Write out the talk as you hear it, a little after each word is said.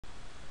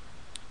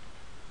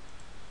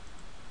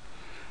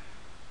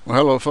Well,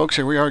 hello folks,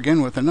 here we are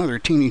again with another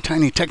teeny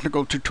tiny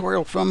technical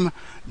tutorial from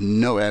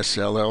NoS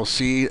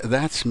LLC.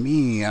 That's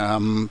me.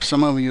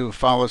 Some of you who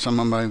follow some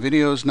of my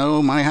videos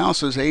know my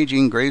house is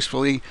aging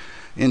gracefully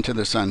into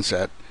the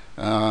sunset.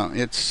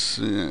 It's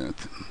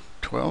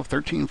 12,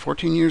 13,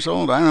 14 years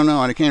old. I don't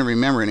know, I can't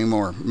remember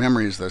anymore.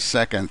 Memory is the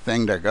second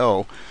thing to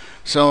go.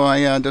 So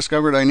I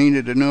discovered I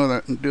needed to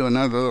do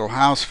another little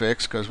house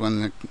fix, because when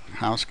the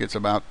house gets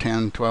about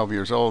 10, 12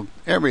 years old,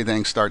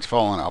 everything starts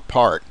falling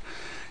apart.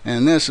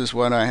 And this is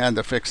what I had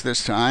to fix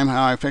this time,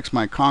 how I fixed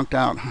my conked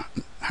out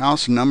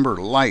house number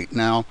light.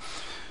 Now,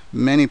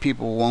 many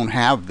people won't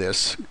have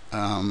this.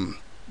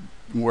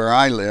 Where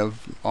I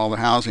live, all the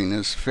housing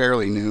is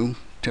fairly new,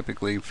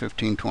 typically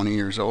 15, 20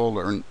 years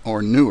old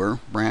or newer,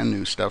 brand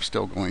new stuff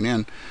still going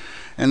in.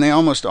 And they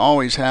almost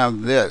always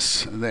have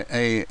this,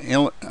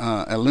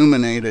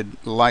 illuminated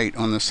light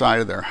on the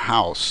side of their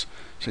house,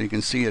 so you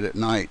can see it at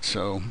night.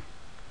 So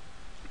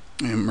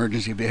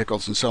emergency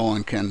vehicles and so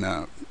on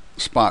can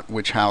spot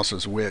which house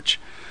is which.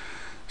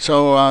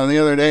 So the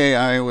other day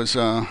I was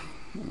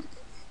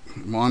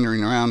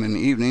wandering around in the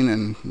evening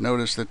and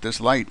noticed that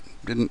this light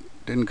didn't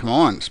come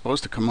on. It's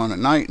supposed to come on at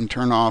night and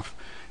turn off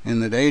in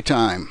the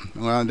daytime.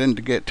 Well, I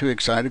didn't get too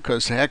excited,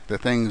 because heck, the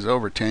thing's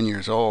over 10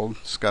 years old.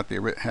 It's got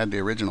had the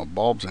original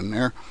bulbs in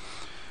there.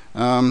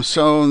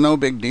 So no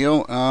big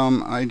deal.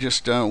 I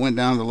just went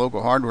down to the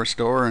local hardware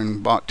store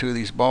and bought 2 of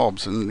these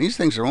bulbs, and these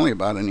things are only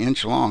about an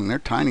inch long. They're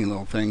tiny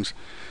little things,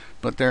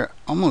 but they're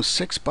almost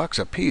 $6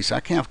 a piece. I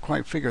can't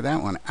quite figure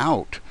that one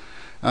out.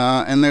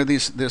 And they're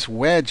this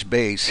wedge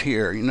base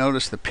here. You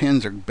notice the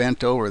pins are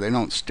bent over. They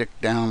don't stick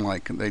down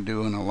like they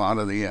do in a lot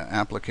of the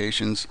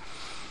applications.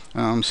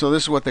 So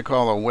this is what they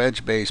call a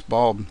wedge base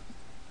bulb.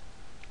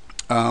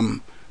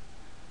 And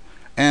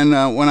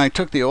when I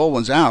took the old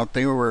ones out,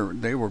 they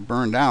were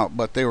burned out,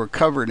 but they were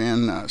covered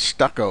in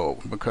stucco,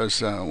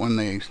 because when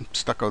they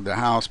stuccoed the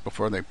house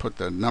before they put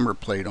the number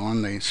plate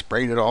on, they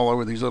sprayed it all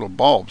over these little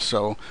bulbs.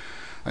 So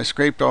I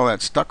scraped all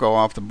that stucco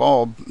off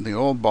the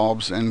old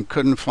bulbs, and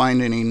couldn't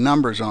find any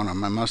numbers on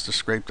them. I must have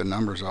scraped the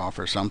numbers off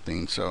or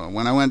something. So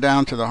when I went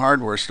down to the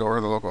hardware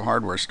store, the local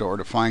hardware store,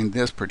 to find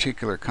this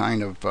particular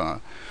kind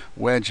of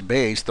wedge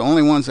base, the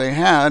only ones they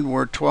had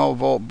were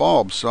 12-volt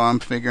bulbs. So I'm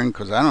figuring,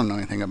 because I don't know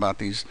anything about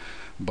these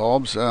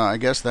bulbs, I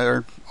guess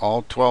they're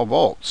all 12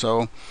 volt.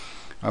 So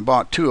I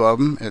bought 2 of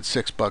them at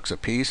 $6 a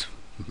piece.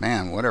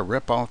 Man, what a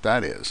rip-off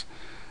that is.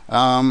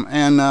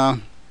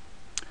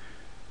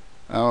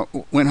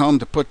 Went home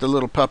to put the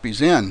little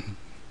puppies in.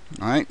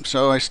 All right,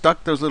 so I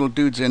stuck those little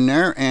dudes in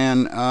there,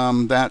 and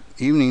that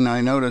evening I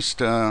noticed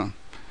that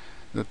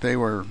they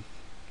were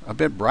a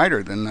bit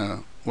brighter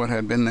than what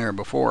had been there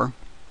before,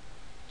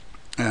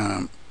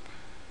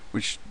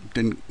 which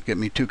didn't get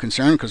me too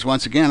concerned, because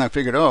once again I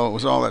figured, oh, it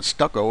was all that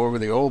stucco over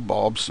the old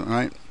bulbs,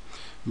 right?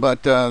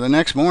 But the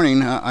next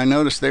morning I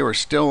noticed they were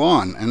still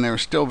on, and they were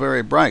still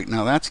very bright.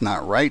 Now that's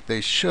not right.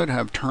 They should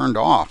have turned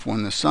off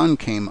when the sun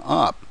came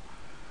up.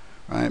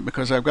 Right,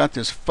 because I've got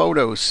this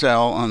photo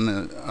cell on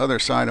the other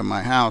side of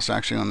my house,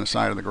 actually on the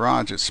side of the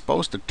garage. It's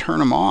supposed to turn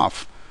them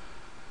off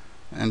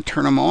and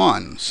turn them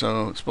on.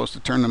 So it's supposed to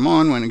turn them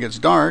on when it gets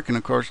dark, and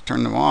of course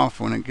turn them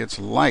off when it gets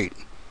light.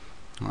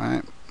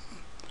 Right.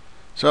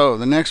 So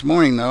the next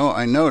morning, though,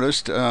 I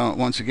noticed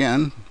once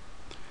again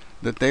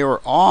that they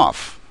were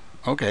off.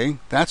 Okay,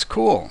 that's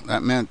cool.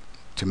 That meant,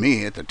 to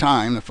me at the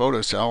time, the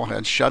photo cell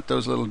had shut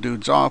those little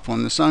dudes off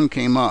when the sun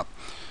came up.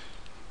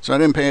 So I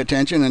didn't pay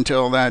attention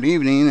until that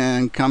evening,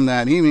 and come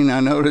that evening I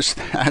noticed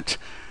that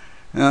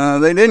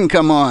they didn't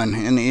come on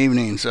in the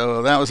evening.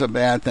 So that was a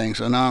bad thing.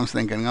 So now I'm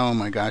thinking, oh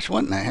my gosh,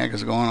 what in the heck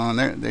is going on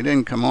there? They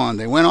didn't come on.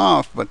 They went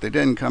off, but they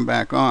didn't come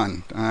back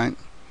on. All right.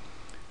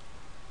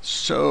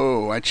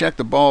 So I checked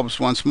the bulbs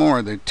once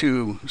more, the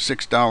 2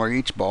 $6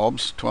 each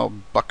bulbs,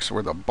 $12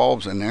 worth of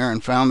bulbs in there,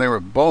 and found they were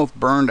both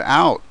burned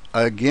out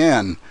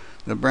again,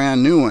 the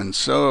brand new ones.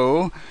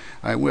 So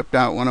I whipped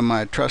out one of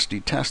my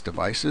trusty test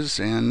devices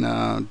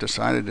and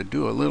decided to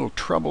do a little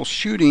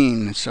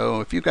troubleshooting.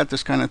 So if you've got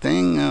this kind of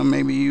thing,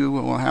 maybe you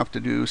will have to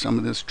do some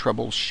of this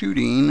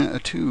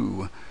troubleshooting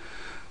too.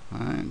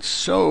 Alright,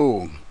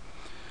 so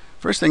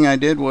first thing I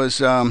did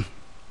was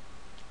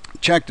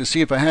check to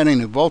see if I had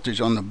any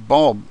voltage on the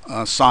bulb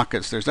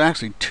sockets. There's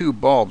actually 2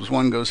 bulbs.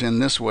 One goes in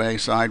this way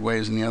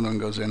sideways, and the other one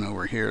goes in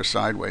over here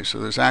sideways. So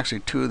there's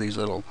actually 2 of these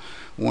little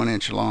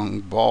 1-inch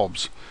long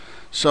bulbs.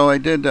 So I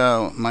did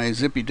my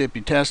zippy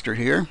dippy tester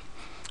here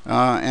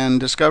and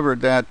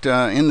discovered that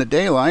in the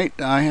daylight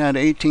I had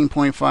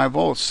 18.5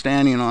 volts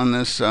standing on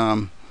this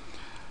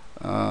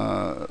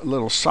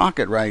little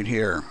socket right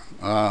here.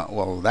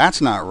 Well,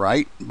 that's not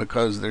right,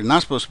 because there's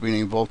not supposed to be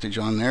any voltage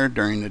on there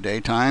during the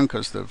daytime,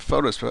 because the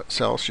photo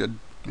cell should,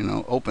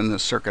 open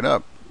this circuit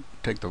up,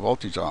 take the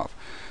voltage off.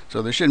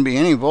 So there shouldn't be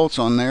any volts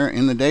on there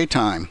in the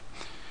daytime.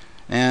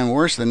 And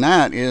worse than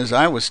that is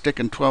I was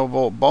sticking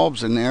 12-volt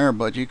bulbs in there,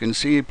 but you can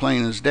see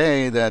plain as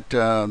day that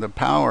the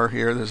power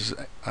here, this is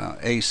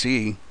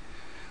AC,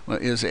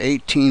 is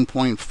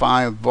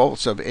 18.5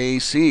 volts of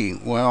AC.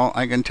 Well,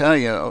 I can tell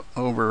you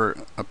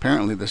over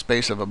apparently the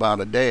space of about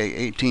a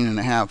day,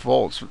 18.5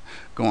 volts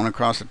going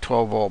across a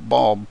 12 volt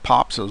bulb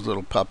pops those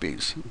little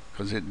puppies,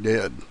 because it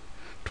did.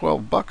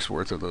 $12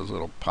 worth of those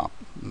little pop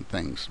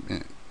things.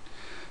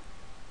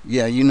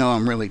 Yeah, you know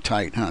I'm really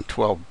tight, huh?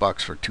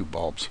 $12 for 2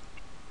 bulbs.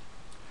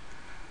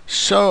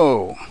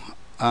 So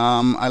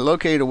I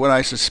located what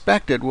I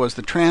suspected was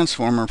the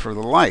transformer for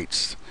the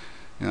lights,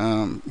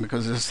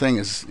 because this thing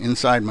is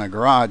inside my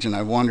garage, and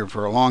I wondered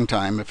for a long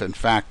time if in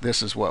fact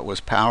this is what was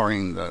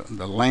powering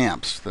the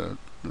lamps, the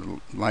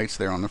lights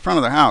there on the front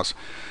of the house.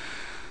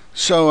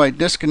 So I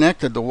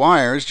disconnected the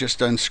wires,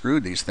 just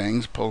unscrewed these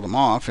things, pulled them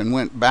off, and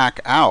went back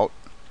out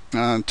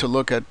to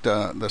look at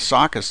the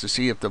sockets to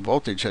see if the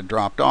voltage had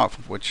dropped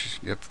off, which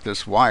if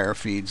this wire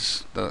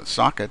feeds the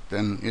socket,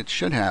 then it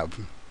should have.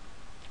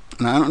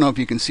 Now I don't know if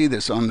you can see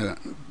this on the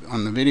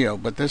video,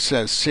 but this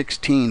says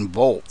 16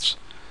 volts.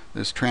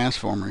 This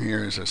transformer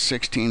here is a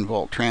 16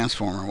 volt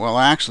transformer. Well,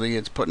 actually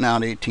it's putting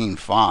out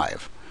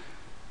 18.5.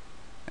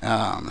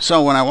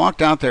 So when I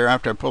walked out there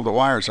after I pulled the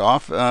wires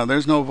off,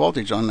 there's no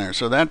voltage on there.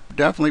 So that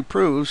definitely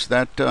proves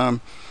that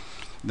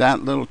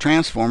that little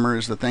transformer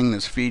is the thing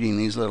that's feeding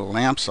these little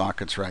lamp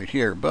sockets right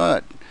here.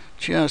 But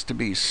just to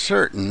be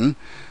certain,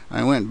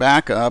 I went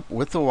back up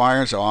with the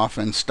wires off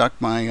and stuck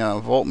my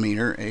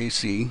voltmeter,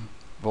 AC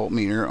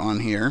voltmeter, on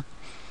here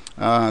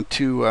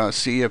to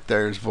see if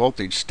there's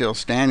voltage still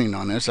standing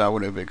on this. I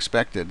would have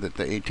expected that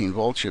the 18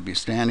 volts should be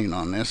standing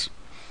on this,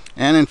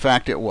 and in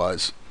fact it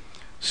was.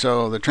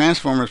 So the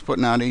transformer is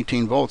putting out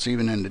 18 volts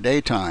even in the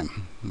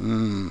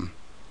daytime.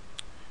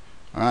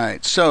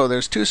 Alright, so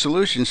there's two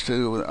solutions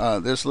to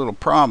this little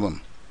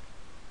problem.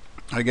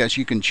 I guess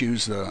you can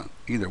choose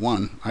either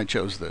one. I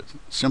chose the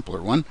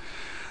simpler one.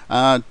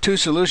 Two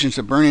solutions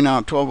to burning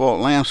out 12 volt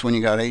lamps when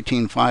you got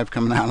 18.5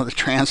 coming out of the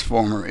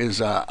transformer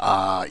is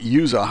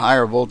use a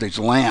higher voltage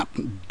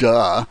lamp,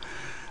 duh,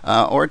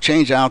 or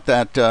change out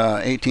that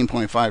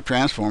 18.5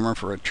 transformer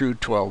for a true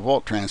 12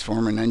 volt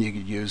transformer, and then you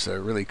could use the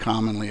really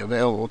commonly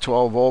available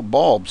 12 volt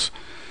bulbs.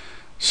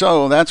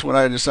 So that's what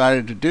I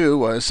decided to do,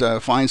 was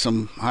find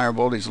some higher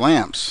voltage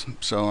lamps.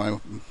 So I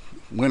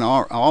went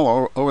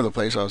all over the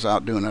place. I was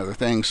out doing other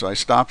things, so I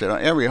stopped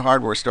at every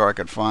hardware store I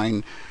could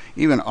find,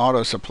 even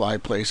auto supply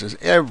places.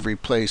 Every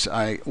place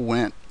I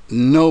went,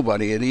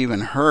 nobody had even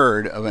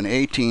heard of an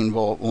 18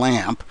 volt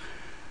lamp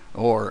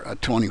or a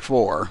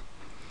 24.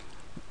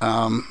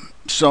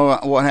 So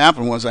what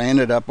happened was I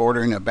ended up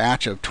ordering a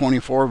batch of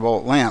 24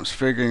 volt lamps,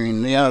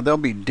 figuring, yeah, they'll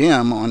be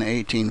dim on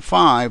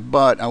 18.5,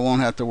 but I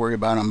won't have to worry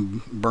about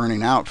them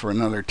burning out for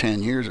another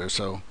 10 years or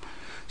so.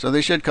 So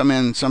they should come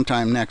in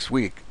sometime next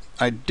week.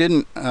 I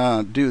didn't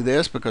do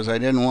this because I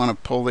didn't want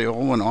to pull the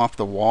old one off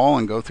the wall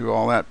and go through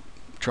all that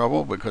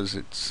trouble, because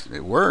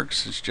it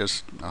works. It's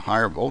just a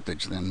higher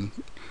voltage than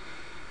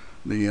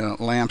the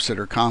lamps that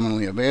are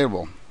commonly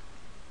available.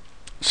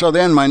 So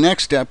then my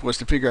next step was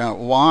to figure out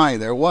why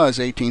there was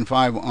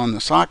 18.5 on the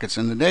sockets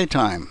in the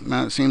daytime.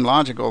 Now it seemed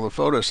logical the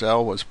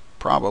photocell was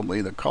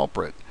probably the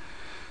culprit.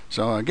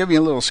 So I'll give you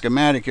a little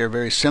schematic here, a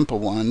very simple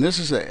one. This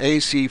is an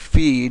AC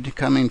feed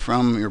coming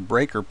from your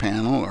breaker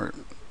panel,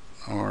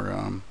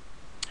 or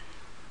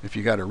if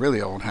you got a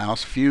really old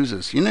house,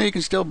 fuses. You know, you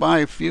can still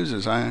buy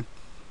fuses,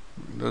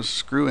 those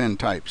screw-in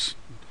types.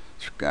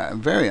 It's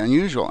very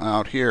unusual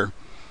out here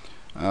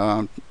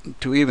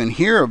to even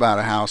hear about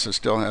a house that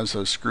still has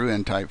those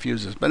screw-in type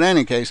fuses. But in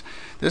any case,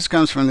 this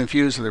comes from the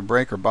fuse of the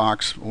breaker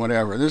box,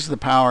 whatever. This is the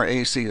power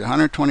AC,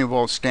 120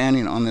 volts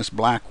standing on this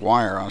black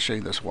wire. I'll show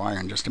you this wire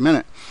in just a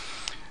minute.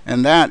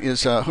 And that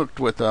is hooked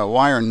with a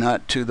wire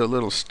nut to the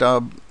little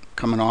stub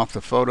coming off the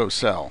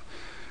photocell.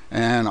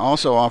 And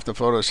also off the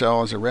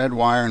photocell is a red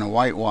wire and a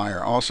white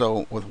wire,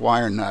 also with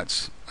wire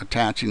nuts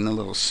attaching the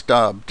little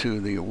stub to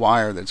the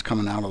wire that's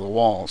coming out of the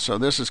wall. So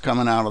this is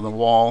coming out of the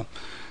wall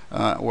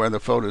where the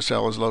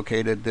photocell is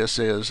located. This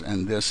is,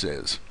 and this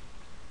is.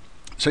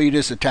 So you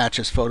just attach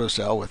this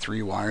photocell with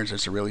 3 wires.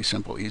 It's a really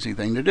simple, easy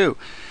thing to do.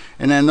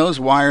 And then those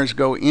wires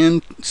go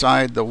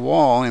inside the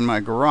wall in my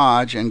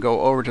garage and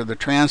go over to the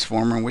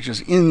transformer, which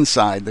is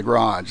inside the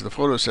garage. The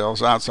photocell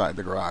is outside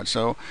the garage.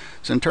 So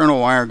this internal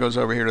wire goes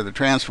over here to the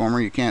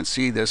transformer. You can't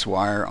see this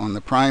wire on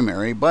the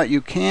primary, but you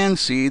can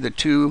see the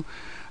 2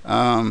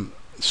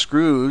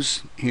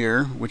 screws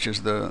here, which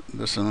is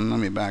this one. Let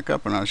me back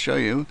up and I'll show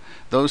you.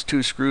 Those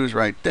 2 screws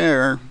right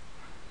there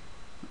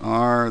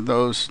are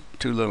those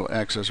 2 little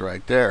X's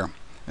right there.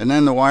 And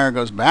then the wire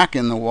goes back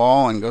in the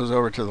wall and goes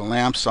over to the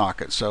lamp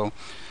socket. So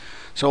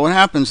what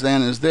happens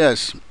then is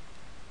this.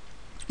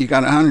 You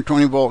got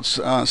 120 volts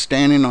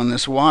standing on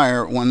this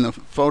wire. When the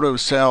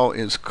photocell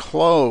is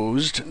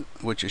closed,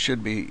 which it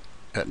should be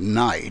at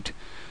night,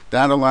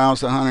 that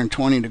allows the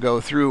 120 to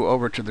go through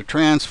over to the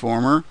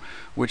transformer,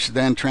 which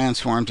then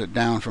transforms it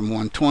down from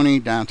 120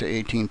 down to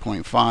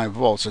 18.5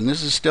 volts. And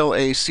this is still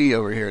AC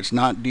over here. It's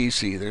not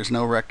DC. There's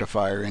no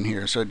rectifier in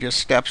here. So it just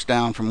steps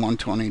down from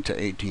 120 to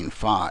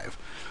 18.5,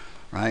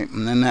 right?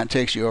 And then that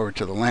takes you over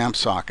to the lamp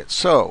socket.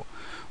 So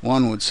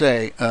one would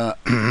say,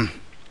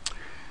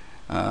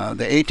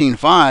 The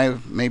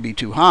 18.5 may be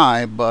too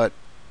high, but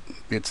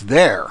it's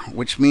there,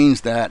 which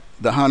means that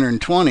the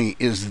 120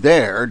 is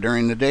there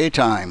during the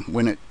daytime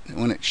when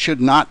it should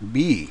not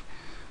be.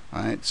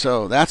 All right,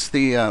 so that's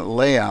the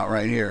layout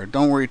right here.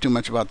 Don't worry too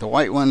much about the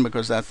white one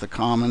because that's the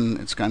common.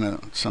 It's kind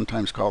of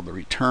sometimes called the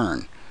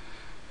return.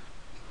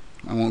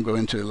 I won't go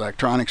into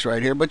electronics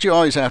right here, but you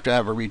always have to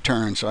have a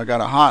return. So I got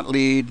a hot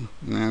lead,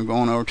 you know,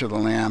 going over to the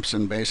lamps,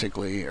 and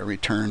basically a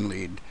return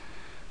lead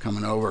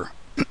coming over.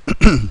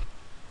 All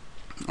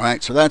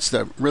right, so that's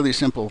the really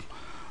simple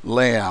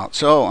layout.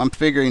 So I'm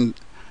figuring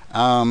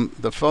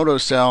the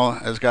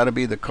photocell has got to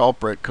be the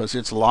culprit because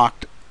it's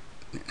locked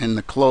in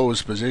the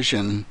closed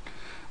position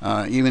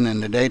even in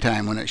the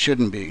daytime when it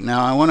shouldn't be.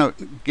 Now I want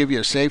to give you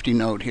a safety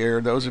note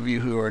here. Those of you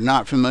who are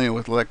not familiar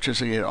with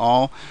electricity at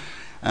all,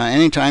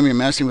 anytime you're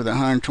messing with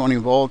 120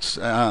 volts,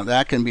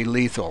 that can be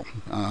lethal.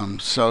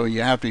 So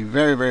you have to be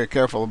very, very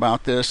careful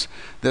about this.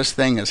 This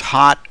thing is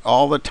hot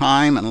all the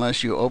time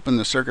unless you open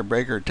the circuit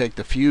breaker or take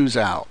the fuse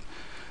out.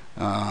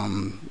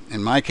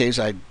 In my case,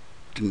 I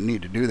didn't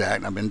need to do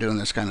that. I've been doing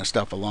this kind of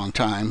stuff a long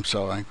time,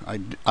 so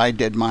I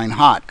did mine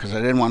hot because I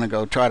didn't want to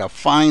go try to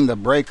find the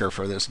breaker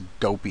for this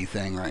dopey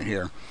thing right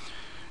here.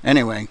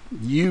 Anyway,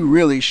 you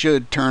really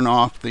should turn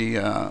off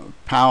the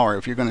power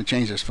if you're going to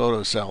change this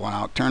photocell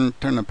out.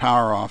 Turn the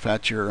power off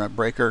at your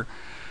breaker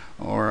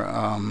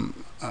or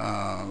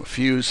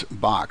fuse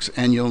box,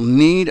 and you'll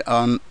need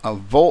a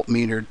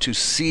voltmeter to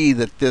see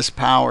that this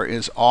power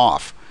is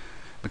off,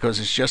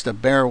 because it's just a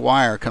bare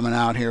wire coming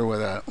out here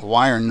with a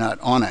wire nut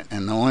on it,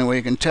 and the only way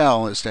you can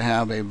tell is to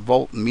have a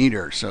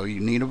voltmeter. So you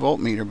need a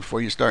voltmeter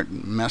before you start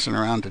messing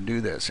around to do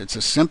this. It's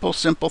a simple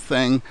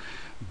thing,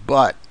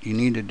 but you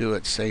need to do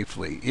it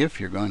safely if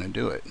you're going to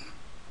do it.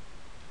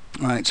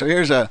 All right, so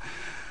here's a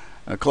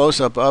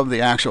close-up of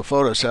the actual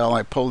photocell.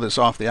 I pulled this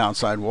off the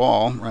outside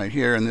wall right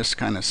here, and this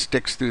kind of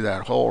sticks through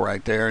that hole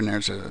right there, and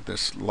there's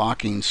this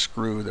locking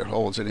screw that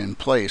holds it in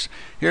place.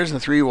 Here's the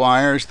three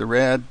wires, the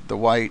red, the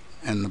white,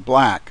 and the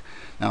black.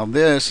 Now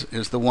this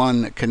is the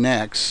one that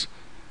connects,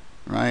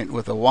 right,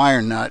 with a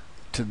wire nut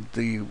to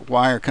the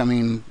wire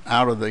coming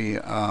out of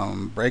the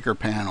breaker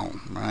panel,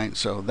 right?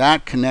 So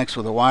that connects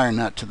with a wire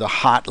nut to the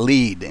hot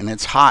lead, and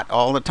it's hot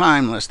all the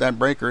time unless that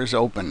breaker is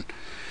open.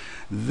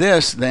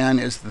 This then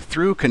is the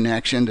through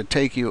connection to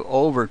take you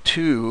over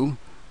to,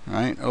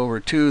 right, over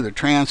to the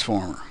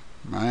transformer,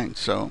 right?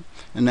 So,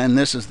 and then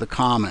this is the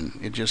common.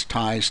 It just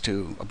ties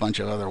to a bunch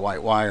of other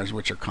white wires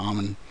which are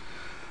common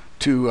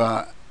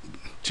to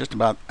just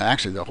about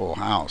actually the whole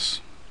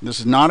house. This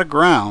is not a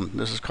ground.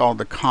 This is called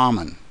the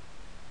common.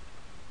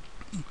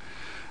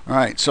 All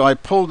right, so I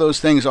pulled those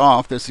things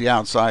off. This is the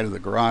outside of the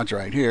garage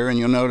right here, and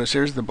you'll notice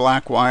here's the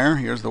black wire,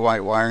 here's the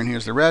white wire, and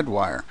here's the red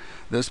wire.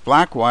 This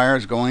black wire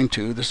is going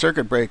to the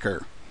circuit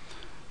breaker.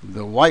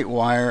 The white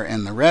wire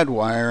and the red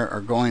wire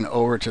are going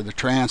over to the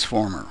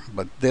transformer,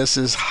 but this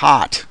is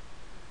hot.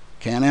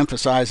 Can't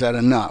emphasize that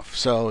enough.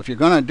 So if you're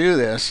going to do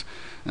this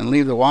and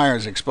leave the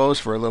wires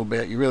exposed for a little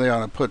bit, you really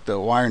ought to put the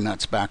wire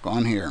nuts back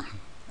on here.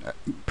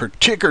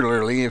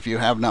 Particularly if you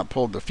have not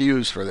pulled the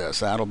fuse for this.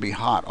 That'll be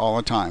hot all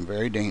the time.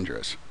 Very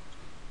dangerous.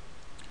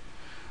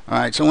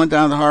 Alright, so I went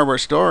down to the hardware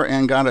store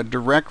and got a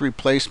direct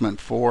replacement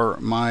for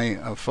my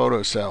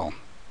photocell,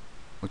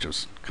 which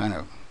was kind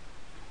of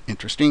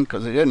interesting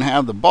because they didn't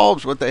have the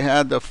bulbs, but they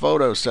had the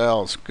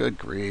photocells. Good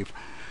grief.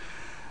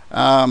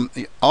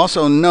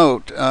 Also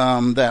note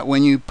that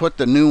when you put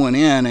the new one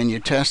in and you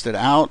test it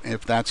out,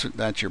 if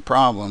that's your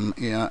problem,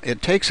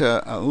 it takes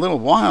a little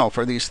while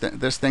for this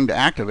thing to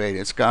activate.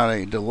 It's got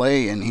a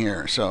delay in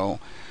here, so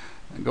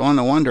going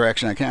in one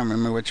direction, I can't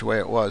remember which way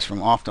it was,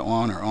 from off to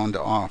on or on to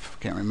off,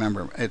 can't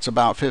remember. It's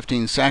about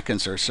 15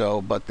 seconds or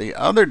so, but the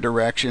other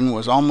direction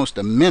was almost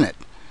a minute.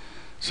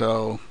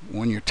 So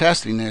when you're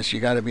testing this, you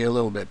got to be a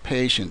little bit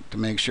patient to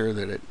make sure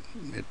that it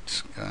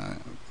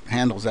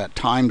handles that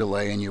time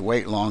delay, and you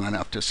wait long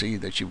enough to see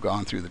that you've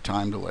gone through the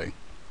time delay.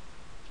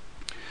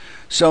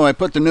 So I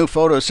put the new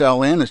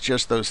photocell in. It's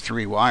just those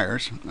three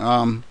wires,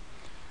 and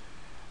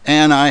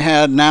I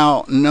had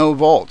now no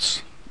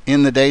volts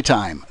in the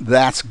daytime.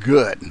 That's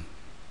good.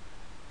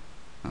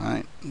 All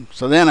right,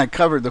 so then I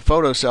covered the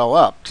photocell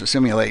up to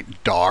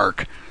simulate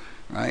dark,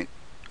 right,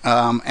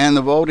 and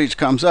the voltage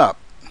comes up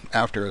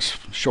after a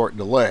short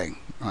delay,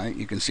 right?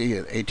 You can see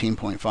it,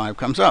 18.5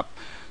 comes up.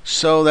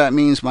 So that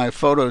means my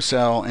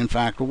photocell in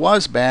fact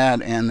was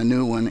bad and the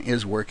new one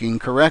is working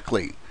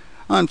correctly.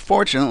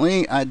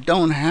 Unfortunately, I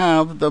don't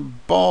have the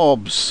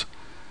bulbs,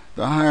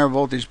 the higher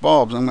voltage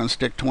bulbs. I'm going to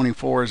stick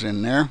 24s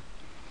in there,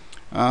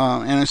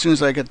 and as soon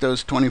as I get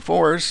those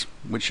 24s,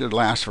 which should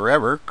last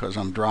forever because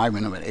I'm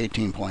driving them at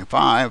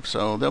 18.5,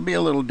 so they'll be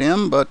a little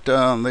dim, but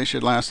they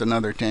should last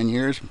another 10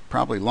 years,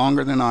 probably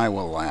longer than I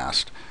will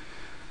last.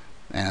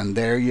 And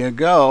there you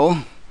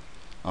go.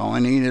 All I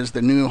need is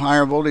the new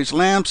higher voltage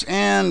lamps,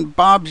 and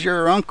Bob's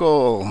your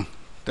uncle.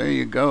 There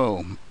you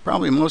go.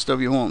 Probably most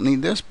of you won't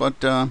need this, but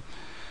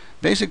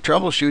basic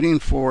troubleshooting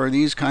for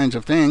these kinds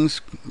of things,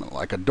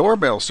 like a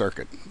doorbell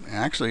circuit.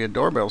 Actually, a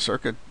doorbell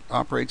circuit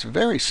operates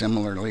very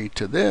similarly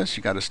to this.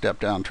 You got a step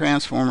down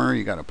transformer,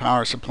 you got a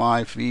power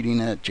supply feeding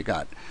it, you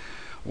got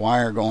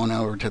wire going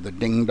over to the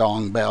ding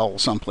dong bell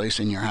someplace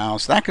in your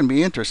house. That can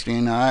be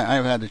interesting.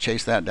 I've had to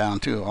chase that down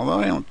too, although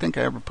I don't think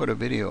I ever put a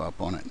video up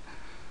on it.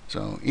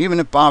 So even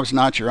if Bob's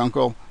not your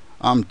uncle,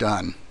 I'm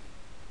done.